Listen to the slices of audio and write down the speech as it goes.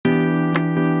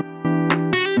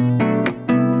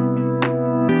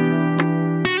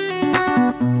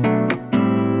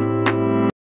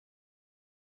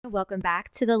Welcome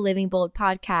back to the Living Bold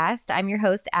podcast. I'm your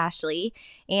host, Ashley.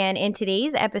 And in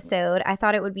today's episode, I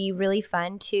thought it would be really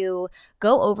fun to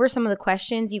go over some of the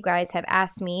questions you guys have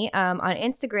asked me. On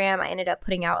Instagram, I ended up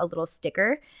putting out a little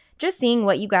sticker, just seeing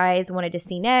what you guys wanted to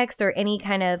see next, or any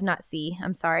kind of, not see,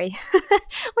 I'm sorry,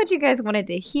 what you guys wanted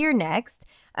to hear next.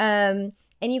 And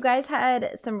you guys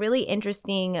had some really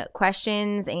interesting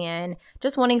questions and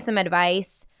just wanting some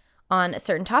advice on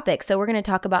certain topics. So we're going to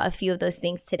talk about a few of those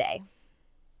things today.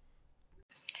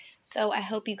 So I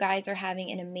hope you guys are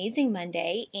having an amazing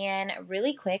Monday. And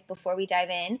really quick, before we dive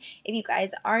in, if you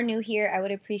guys are new here, I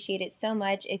would appreciate it so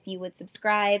much if you would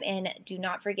subscribe, and do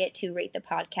not forget to rate the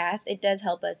podcast. It does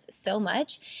help us so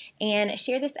much. And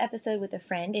share this episode with a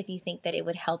friend if you think that it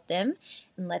would help them.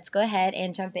 And let's go ahead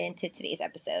and jump into today's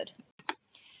episode.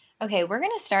 Okay, we're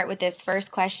going to start with this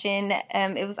first question.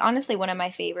 It was honestly one of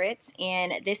my favorites,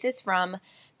 and this is from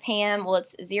Pam. Well,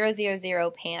 it's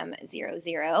 000 Pam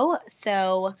 00.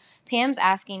 So Pam's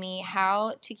asking me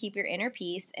how to keep your inner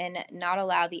peace and not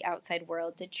allow the outside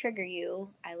world to trigger you.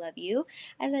 I love you.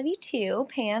 I love you too,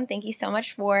 Pam. Thank you so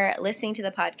much for listening to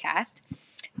the podcast.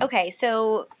 Okay,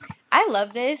 so I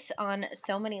love this on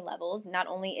so many levels. Not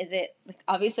only is it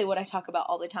obviously what I talk about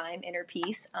all the time, inner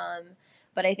peace,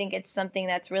 but I think it's something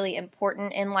that's really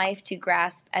important in life to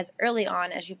grasp as early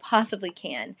on as you possibly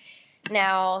can.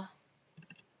 Now,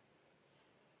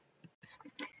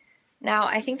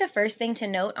 I think the first thing to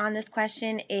note on this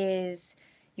question is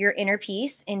your inner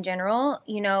peace in general.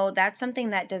 You know, that's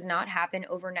something that does not happen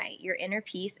overnight. Your inner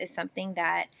peace is something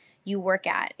that you work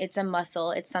at. It's a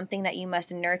muscle. It's something that you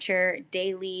must nurture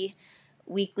daily,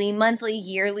 weekly, monthly,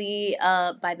 yearly,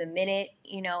 by the minute,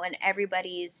 and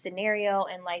everybody's scenario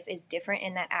in life is different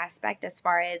in that aspect as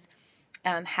far as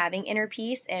having inner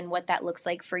peace and what that looks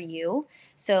like for you.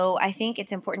 So I think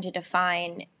it's important to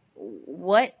define,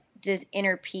 what does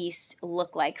inner peace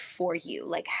look like for you?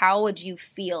 Like, how would you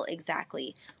feel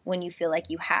exactly when you feel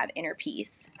like you have inner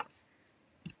peace?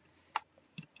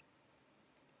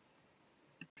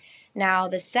 Now,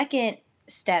 the second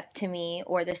step to me,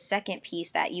 or the second piece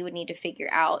that you would need to figure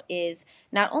out, is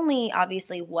not only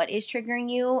obviously what is triggering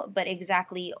you, but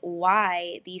exactly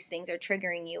why these things are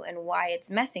triggering you and why it's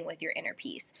messing with your inner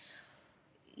peace.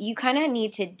 You kind of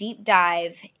need to deep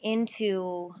dive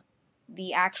into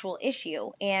the actual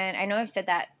issue. And I know I've said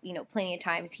that, plenty of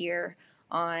times here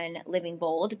on Living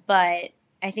Bold, but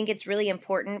I think it's really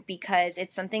important because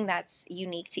it's something that's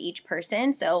unique to each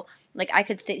person. So I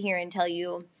could sit here and tell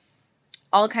you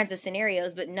all kinds of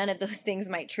scenarios, but none of those things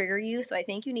might trigger you. So I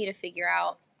think you need to figure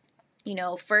out,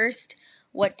 first,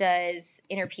 what does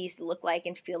inner peace look like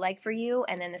and feel like for you?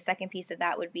 And then the second piece of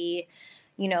that would be,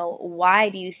 why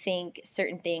do you think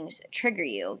certain things trigger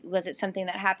you? Was it something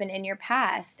that happened in your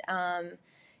past?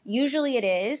 Usually it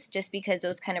is, just because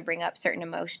those kind of bring up certain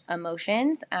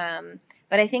emotions.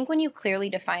 But I think when you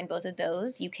clearly define both of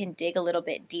those, you can dig a little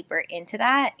bit deeper into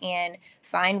that and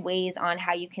find ways on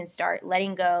how you can start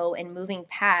letting go and moving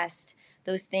past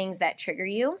those things that trigger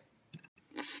you.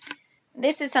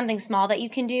 This is something small that you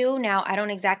can do. Now, I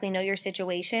don't exactly know your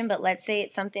situation, but let's say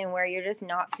it's something where you're just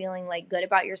not feeling good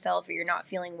about yourself, or you're not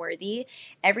feeling worthy.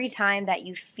 Every time that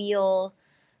you feel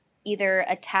either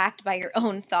attacked by your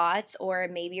own thoughts, or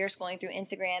maybe you're scrolling through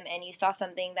Instagram and you saw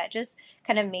something that just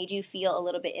kind of made you feel a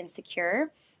little bit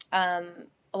insecure,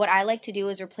 what I like to do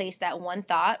is replace that one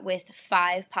thought with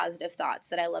 5 positive thoughts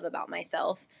that I love about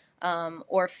myself,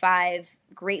 or 5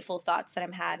 grateful thoughts that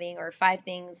I'm having, or 5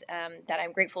 things that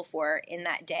I'm grateful for in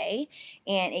that day.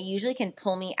 And it usually can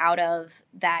pull me out of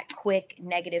that quick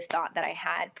negative thought that I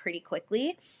had pretty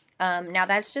quickly. Now,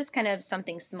 that's just kind of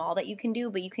something small that you can do,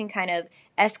 but you can kind of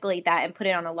escalate that and put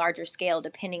it on a larger scale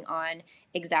depending on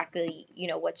exactly,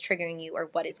 what's triggering you or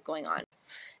what is going on.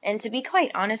 And to be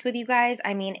quite honest with you guys,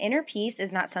 I mean, inner peace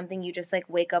is not something you just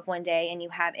wake up one day and you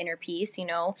have inner peace.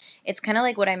 It's kind of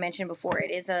like what I mentioned before.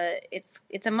 It's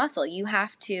a muscle. You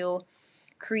have to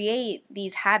create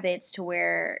these habits to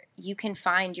where you can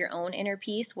find your own inner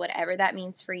peace, whatever that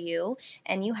means for you,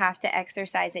 and you have to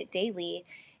exercise it daily.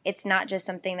 It's not just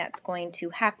something that's going to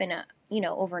happen,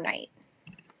 overnight.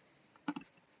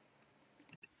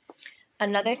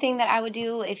 Another thing that I would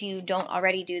do, if you don't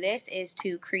already do this, is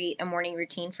to create a morning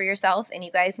routine for yourself. And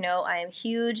you guys know I am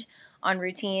huge on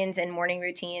routines and morning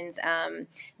routines.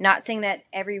 Not saying that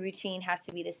every routine has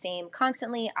to be the same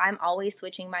constantly. I'm always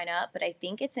switching mine up, but I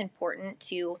think it's important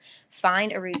to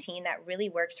find a routine that really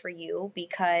works for you,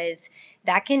 because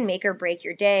that can make or break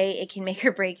your day. It can make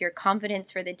or break your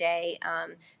confidence for the day.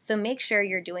 So make sure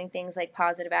you're doing things like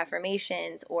positive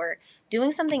affirmations, or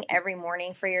doing something every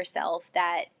morning for yourself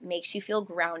that makes you feel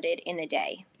grounded in the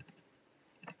day.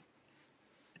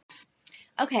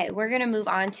 Okay, we're going to move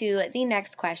on to the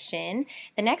next question.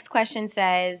 The next question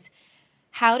says,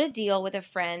 how to deal with a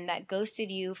friend that ghosted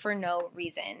you for no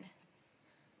reason.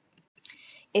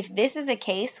 If this is a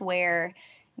case where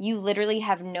you literally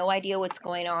have no idea what's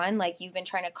going on, like you've been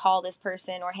trying to call this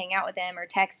person or hang out with them or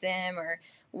text them or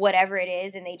whatever it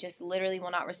is, and they just literally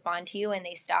will not respond to you and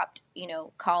they stopped,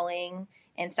 calling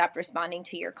and stopped responding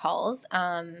to your calls,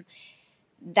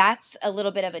 that's a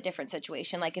little bit of a different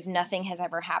situation. Like if nothing has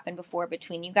ever happened before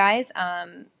between you guys,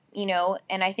 and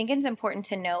I think it's important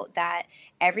to note that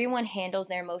everyone handles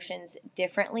their emotions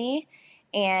differently.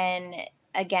 And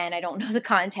again, I don't know the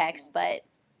context, but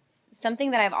something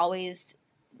that I've always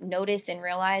noticed and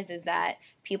realized is that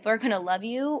people are going to love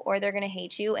you or they're going to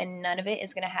hate you, and none of it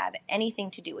is going to have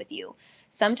anything to do with you.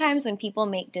 Sometimes when people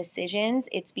make decisions,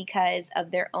 it's because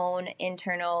of their own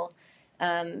internal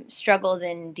struggles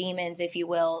and demons, if you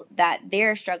will, that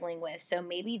they're struggling with. So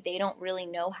maybe they don't really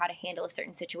know how to handle a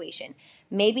certain situation.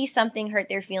 Maybe something hurt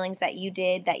their feelings that you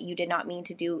did not mean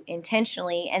to do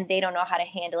intentionally, and they don't know how to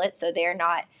handle it. So they're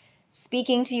not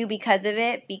speaking to you because of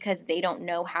it, because they don't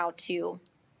know how to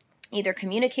either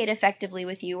communicate effectively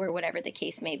with you or whatever the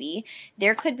case may be.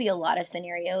 There could be a lot of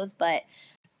scenarios, but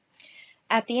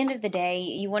at the end of the day,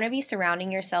 you want to be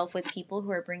surrounding yourself with people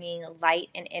who are bringing light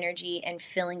and energy and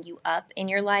filling you up in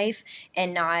your life,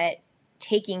 and not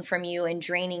taking from you and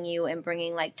draining you and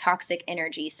bringing like toxic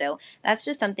energy. So that's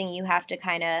just something you have to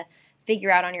kind of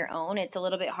figure out on your own. It's a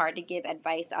little bit hard to give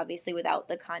advice, obviously, without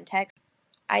the context.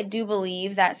 I do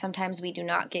believe that sometimes we do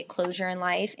not get closure in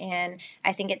life, and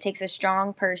I think it takes a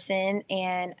strong person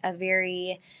and a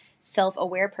very self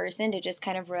aware person to just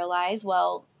kind of realize,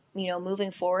 well,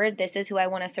 moving forward, this is who I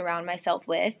want to surround myself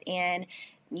with, and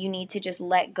you need to just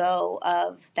let go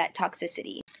of that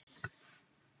toxicity.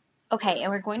 Okay, and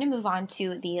we're going to move on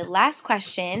to the last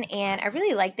question. And I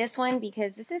really like this one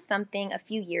because this is something a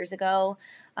few years ago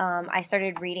I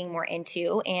started reading more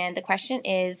into. And the question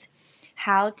is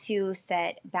how to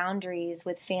set boundaries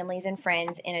with families and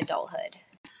friends in adulthood.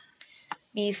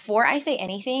 Before I say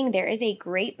anything, there is a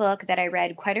great book that I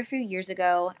read quite a few years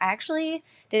ago. I actually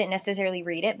didn't necessarily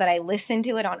read it, but I listened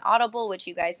to it on Audible, which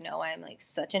you guys know I'm like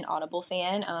such an Audible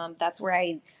fan. That's where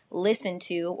I listen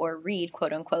to or read,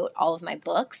 quote unquote, all of my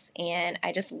books. And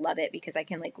I just love it because I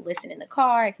can like listen in the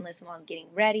car, I can listen while I'm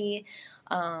getting ready.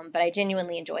 But I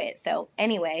genuinely enjoy it. So,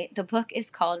 anyway, the book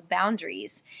is called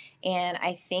Boundaries. And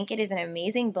I think it is an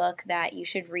amazing book that you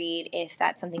should read if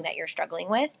that's something that you're struggling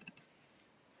with.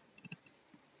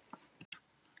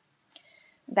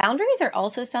 Boundaries are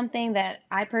also something that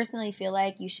I personally feel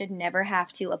like you should never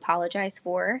have to apologize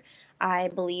for. I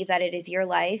believe that it is your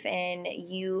life and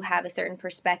you have a certain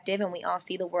perspective, and we all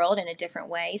see the world in a different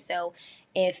way. So,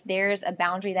 if there's a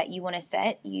boundary that you want to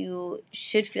set, you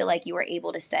should feel like you are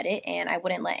able to set it. And I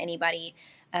wouldn't let anybody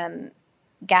um,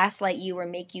 gaslight you or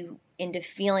make you into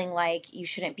feeling like you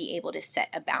shouldn't be able to set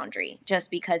a boundary just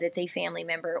because it's a family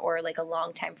member or like a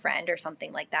longtime friend or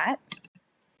something like that.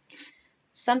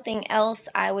 Something else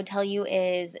I would tell you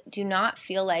is do not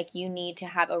feel like you need to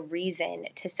have a reason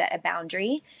to set a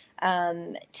boundary.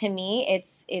 To me,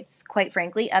 it's quite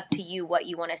frankly up to you what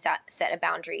you want to set a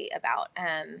boundary about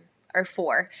or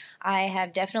for. I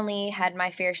have definitely had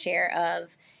my fair share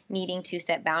of needing to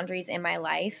set boundaries in my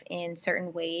life in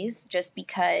certain ways, just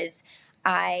because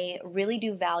I really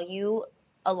do value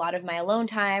a lot of my alone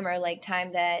time or like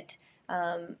time that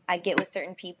I get with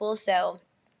certain people. So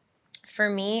for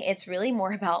me, it's really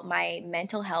more about my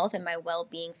mental health and my well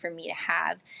being for me to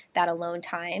have that alone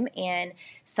time. And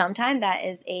sometimes that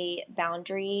is a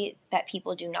boundary that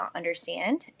people do not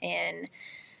understand. And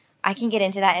I can get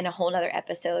into that in a whole other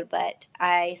episode, but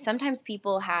I sometimes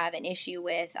people have an issue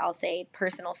with, I'll say,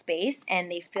 personal space,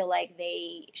 and they feel like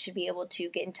they should be able to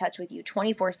get in touch with you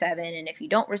 24/7. And if you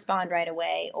don't respond right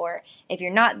away, or if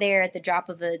you're not there at the drop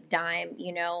of a dime,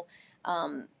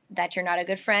 that you're not a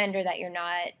good friend or that you're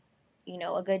not,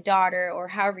 a good daughter or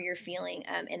however you're feeling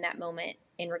in that moment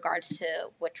in regards to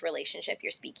which relationship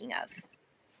you're speaking of.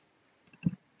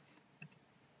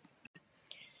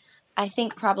 I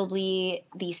think probably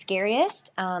the scariest,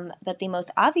 but the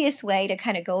most obvious way to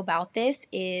kind of go about this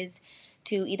is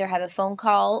to either have a phone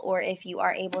call, or if you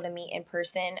are able to meet in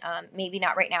person, maybe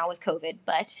not right now with COVID,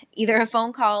 but either a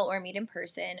phone call or meet in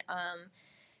person,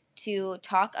 to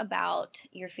talk about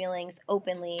your feelings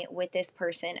openly with this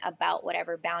person about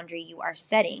whatever boundary you are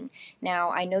setting. Now,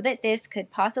 I know that this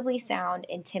could possibly sound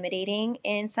intimidating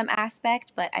in some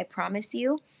aspect, but I promise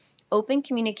you, open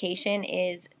communication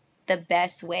is the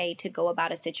best way to go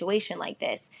about a situation like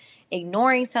this.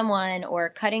 Ignoring someone or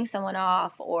cutting someone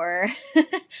off or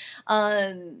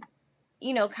um,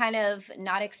 kind of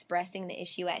not expressing the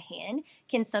issue at hand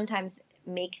can sometimes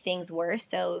make things worse.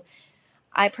 So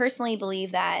I personally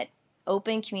believe that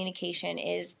open communication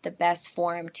is the best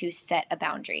form to set a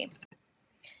boundary.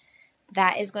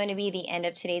 That is going to be the end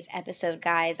of today's episode,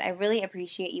 guys. I really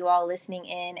appreciate you all listening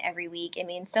in every week. It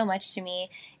means so much to me,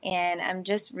 and I'm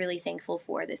just really thankful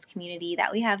for this community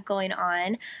that we have going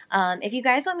on. If you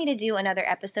guys want me to do another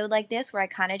episode like this, where I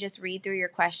kind of just read through your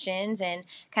questions and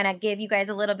kind of give you guys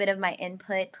a little bit of my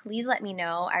input, please let me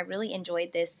know. I really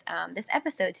enjoyed this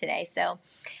episode today. So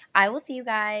I will see you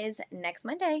guys next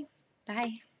Monday.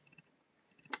 Bye.